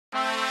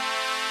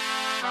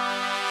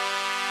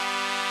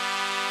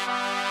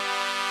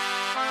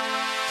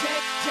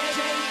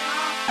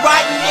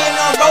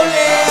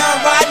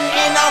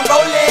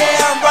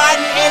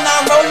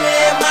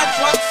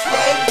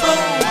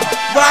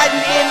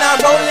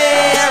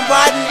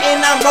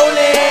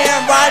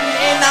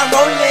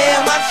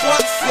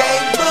trunk say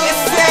boom. It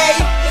say,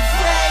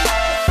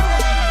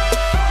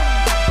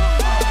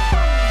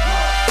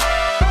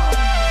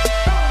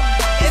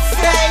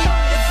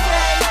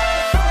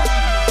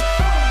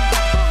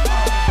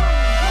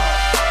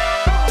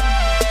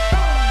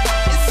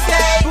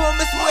 boom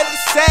is what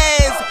it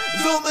says,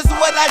 zoom is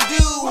what I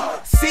do.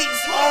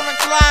 Seats on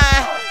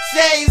recline,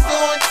 shades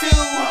on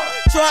too.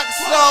 Trunk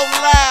so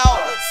loud,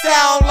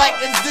 sound like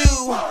a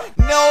zoo.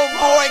 No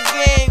board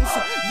games,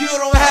 you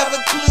don't have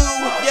a clue.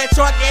 Your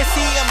trunk ain't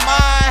seeing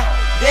mine,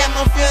 damn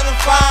I'm feeling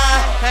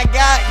fine. I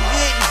got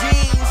good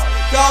jeans,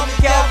 call me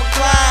Calvin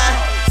Klein.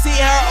 See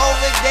her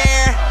over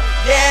there,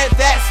 yeah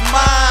that's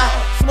mine.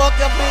 Smoke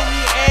up in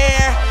the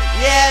air,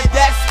 yeah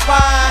that's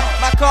fine.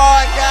 My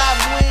car got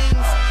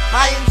wings,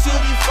 I am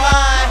truly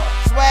fine.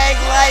 Swag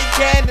like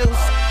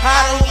candles,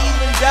 I don't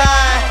even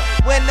die.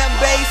 When the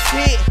bass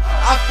hit,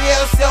 I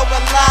feel so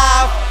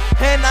alive.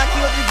 And I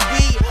kill this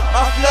beat,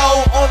 my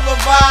flow on the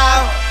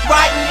vibe.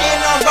 Riding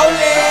and I'm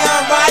rolling,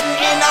 riding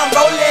and I'm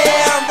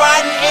rolling,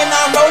 riding and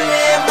I'm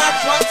rolling. My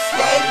trunk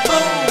stay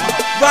boom.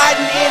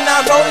 Riding and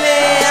I'm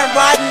rolling,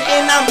 riding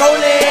and I'm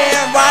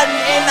rolling,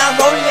 riding and I'm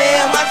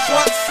rolling. My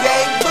trunk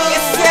stay boom.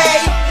 It say,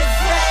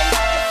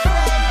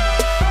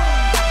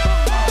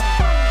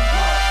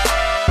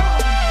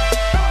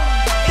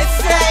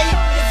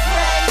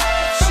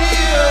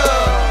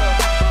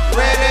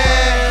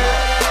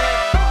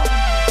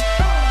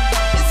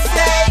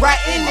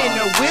 riding in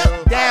the whip,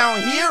 down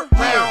here,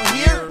 round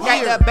here.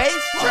 Got the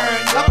bass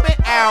turned up and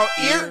out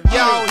ear.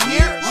 Y'all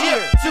here,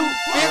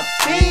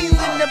 215s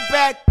in the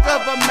back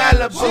of a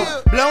Malibu.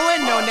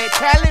 Blowing on that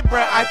caliber,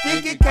 I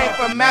think it came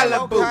from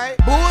Malibu.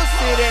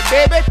 Bullshit it,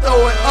 baby,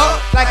 throw it up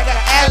like an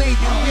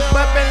alley-oop. We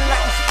bumping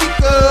like the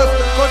speakers,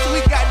 course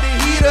we got the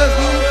heaters.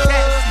 New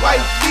tax,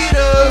 white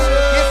beaters.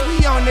 Yes,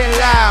 we on it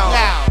loud,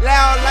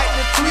 loud like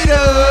the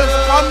tweeters.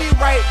 Call me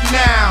right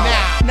now.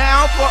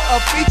 Now for a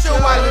feature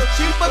while it's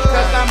cheaper,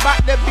 cause I'm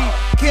about to be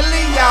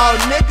killing y'all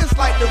niggas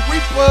like the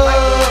Reaper.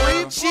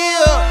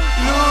 Chill,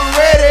 you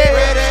ready?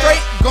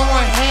 Straight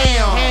going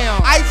ham.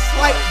 Ice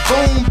like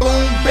boom,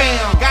 boom,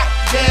 bam. Got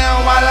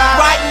down while I'm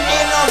riding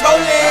and I'm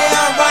rolling,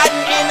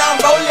 riding and I'm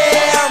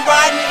rolling,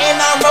 riding and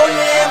I'm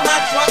rolling.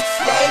 My trunk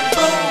stay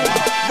boom.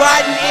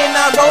 Riding and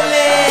I'm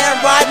rolling,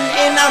 riding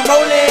and I'm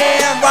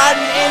rolling,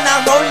 riding and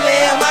I'm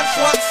rolling. My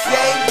trunk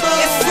stay boom.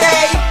 It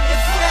say,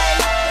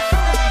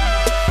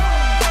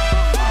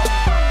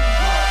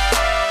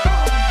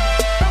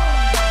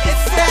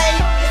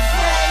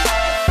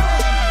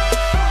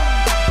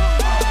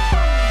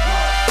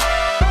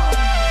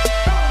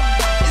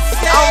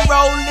 I'm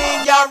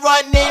rolling, y'all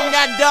running,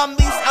 y'all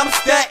dummies, I'm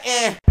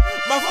stunting.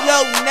 My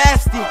flow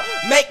nasty,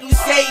 make you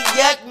say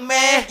yuck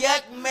man.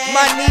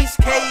 My knees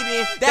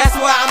caving, that's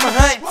why I'm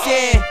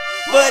hunting.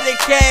 For the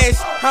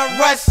cash, I'm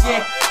rushing.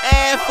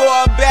 And for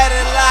a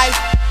better life,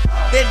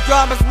 that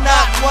drama's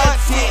not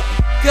wanted.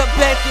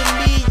 Compared to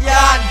me,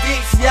 y'all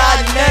dicks,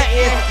 y'all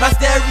nothing. My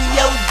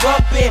stereo's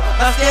bumping,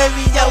 my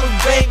stereo's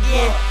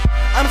banging.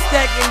 I'm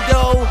stacking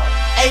dough,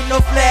 ain't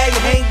no flag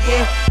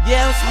hanging.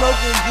 Yeah, I'm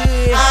smoking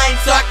good, I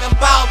ain't talking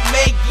about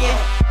making.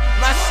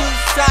 My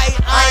shoes tight,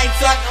 I ain't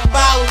talking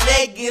about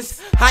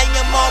leggings. I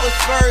am always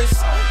first,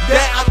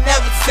 that I'm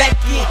never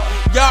second.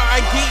 Y'all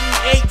are getting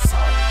eights,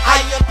 I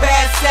am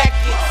past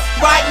seconds.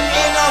 Riding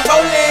and I'm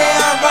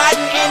rolling,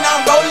 riding and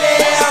I'm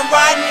rolling,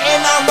 riding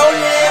and I'm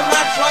rolling.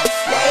 My trunk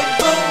stay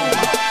boom.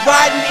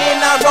 Riding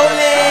and I'm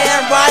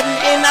rolling, riding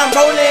and I'm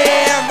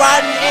rolling,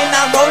 riding and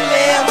I'm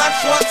rolling. My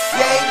trunk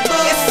stay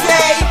boom. It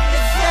say,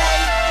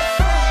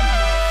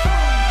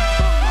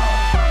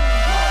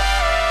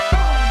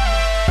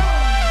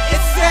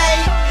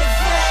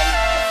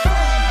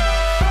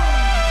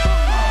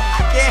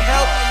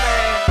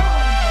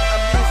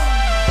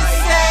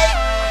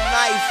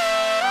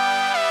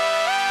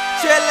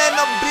 chillin'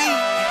 the beat,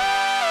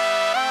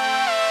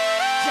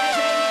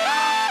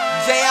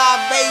 JR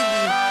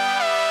baby.